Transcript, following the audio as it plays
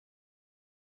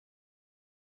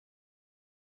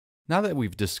Now that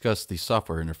we've discussed the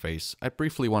software interface, I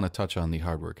briefly want to touch on the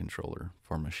hardware controller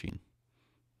for Maschine.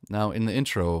 Now, in the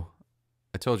intro,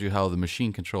 I told you how the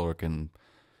Maschine controller can,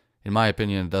 in my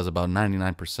opinion, it does about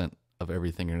 99% of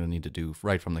everything you're going to need to do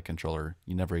right from the controller.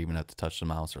 You never even have to touch the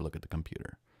mouse or look at the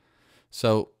computer.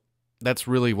 So that's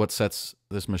really what sets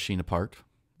this machine apart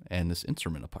and this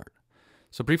instrument apart.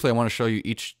 So briefly, I want to show you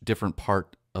each different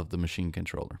part of the Maschine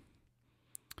controller.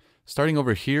 Starting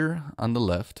over here on the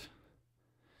left,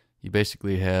 you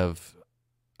basically have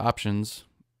options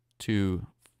to,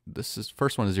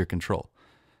 first one is your control.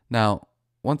 Now,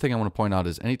 one thing I want to point out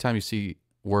is anytime you see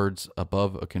words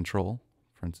above a control,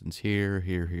 for instance, here,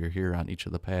 here, here, here on each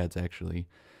of the pads actually,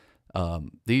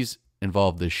 these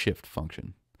involve the shift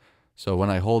function. So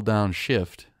when I hold down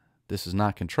shift, this is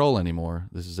not control anymore,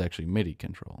 this is actually MIDI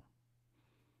control.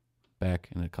 Back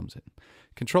and it comes in.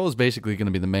 Control is basically going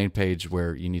to be the main page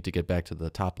where you need to get back to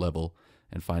the top level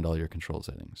and find all your control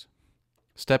settings.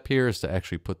 Step here is to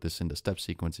actually put this into step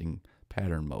sequencing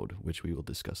pattern mode, which we will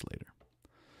discuss later.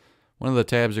 One of the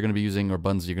tabs you're going to be using, or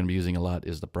buttons you're going to be using a lot,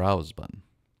 is the browse button.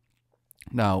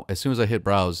 Now, as soon as I hit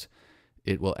browse,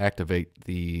 it will activate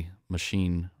the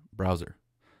Maschine browser.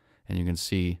 And you can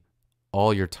see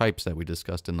all your types that we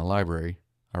discussed in the library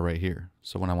are right here.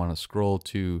 So when I want to scroll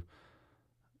to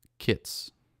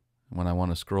kits, when I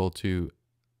want to scroll to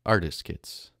artist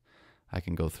kits, I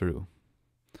can go through.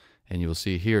 And you will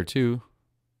see here too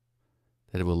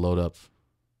that it will load up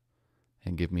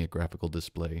and give me a graphical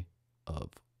display of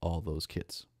all those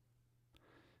kits.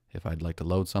 If I'd like to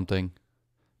load something,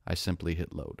 I simply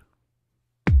hit load.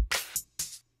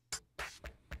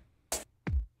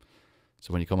 So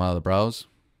when you come out of the browse,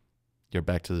 you're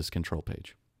back to this control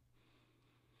page.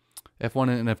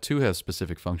 F1 and F2 have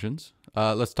specific functions.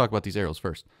 Let's talk about these arrows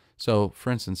first. So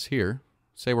for instance here,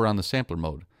 say we're on the sampler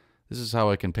mode. This is how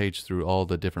I can page through all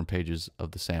the different pages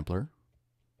of the sampler.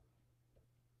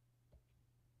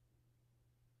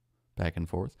 Back and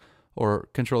forth. Or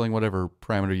controlling whatever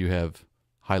parameter you have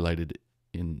highlighted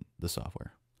in the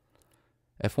software.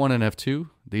 F1 and F2,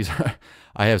 these are,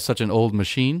 I have such an old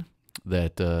machine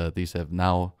that these have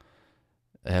now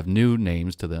have new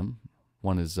names to them.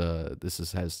 One is,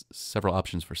 has several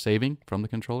options for saving from the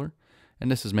controller, and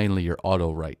this is mainly your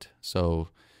auto write. So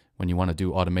when you want to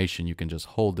do automation, you can just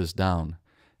hold this down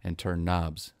and turn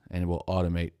knobs, and it will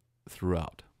automate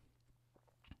throughout.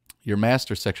 Your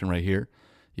master section right here,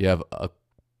 you have a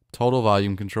total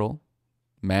volume control,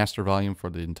 master volume for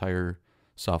the entire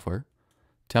software,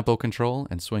 tempo control,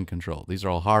 and swing control. These are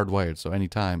all hardwired, so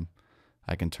anytime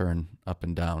I can turn up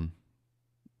and down,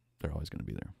 they're always going to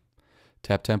be there.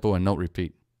 Tap tempo and note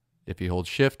repeat. If you hold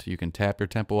shift, you can tap your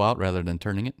tempo out rather than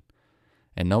turning it.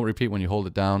 And note repeat, when you hold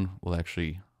it down, will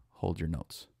actually hold your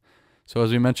notes. So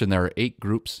as we mentioned, there are 8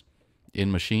 groups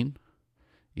in Maschine.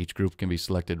 Each group can be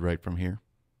selected right from here.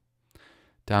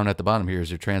 Down at the bottom here is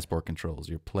your transport controls,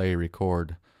 your play,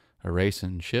 record, erase,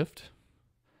 and shift.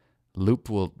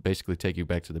 Loop will basically take you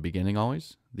back to the beginning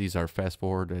always. These are fast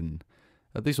forward, and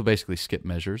these will basically skip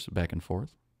measures back and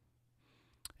forth.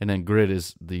 And then grid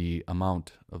is the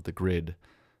amount of the grid,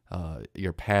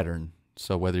 your pattern.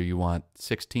 So whether you want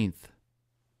 16th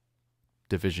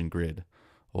division grid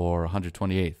or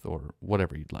 128th or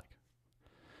whatever you'd like.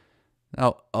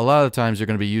 Now, a lot of times you're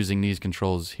going to be using these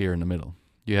controls here in the middle.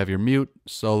 You have your mute,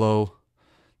 solo.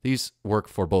 These work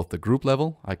for both the group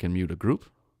level. I can mute a group,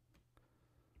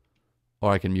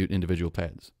 or I can mute individual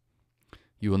pads.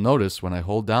 You will notice when I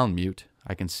hold down mute,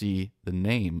 I can see the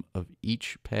name of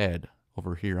each pad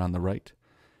over here on the right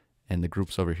and the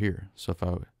groups over here. So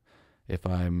if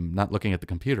I'm not looking at the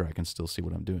computer, I can still see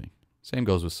what I'm doing. Same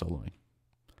goes with soloing.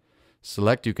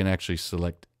 Select, you can actually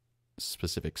select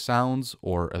specific sounds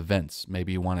or events.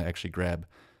 Maybe you want to actually grab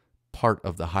part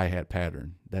of the hi-hat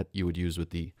pattern that you would use with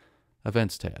the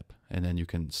events tab, and then you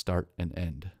can start and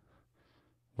end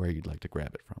where you'd like to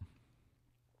grab it from.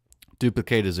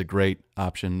 Duplicate is a great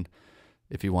option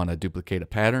if you want to duplicate a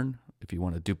pattern. If you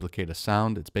want to duplicate a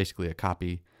sound, it's basically a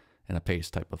copy and a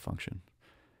paste type of function.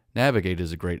 Navigate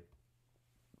is a great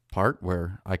part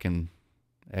where I can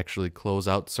actually close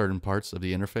out certain parts of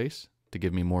the interface to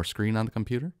give me more screen on the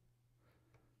computer.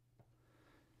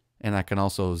 And I can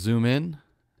also zoom in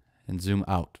and zoom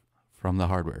out from the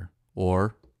hardware,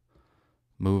 or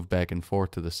move back and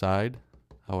forth to the side,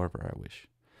 however I wish.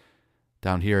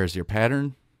 Down here is your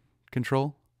pattern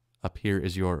control. Up here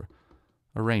is your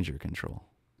arranger control.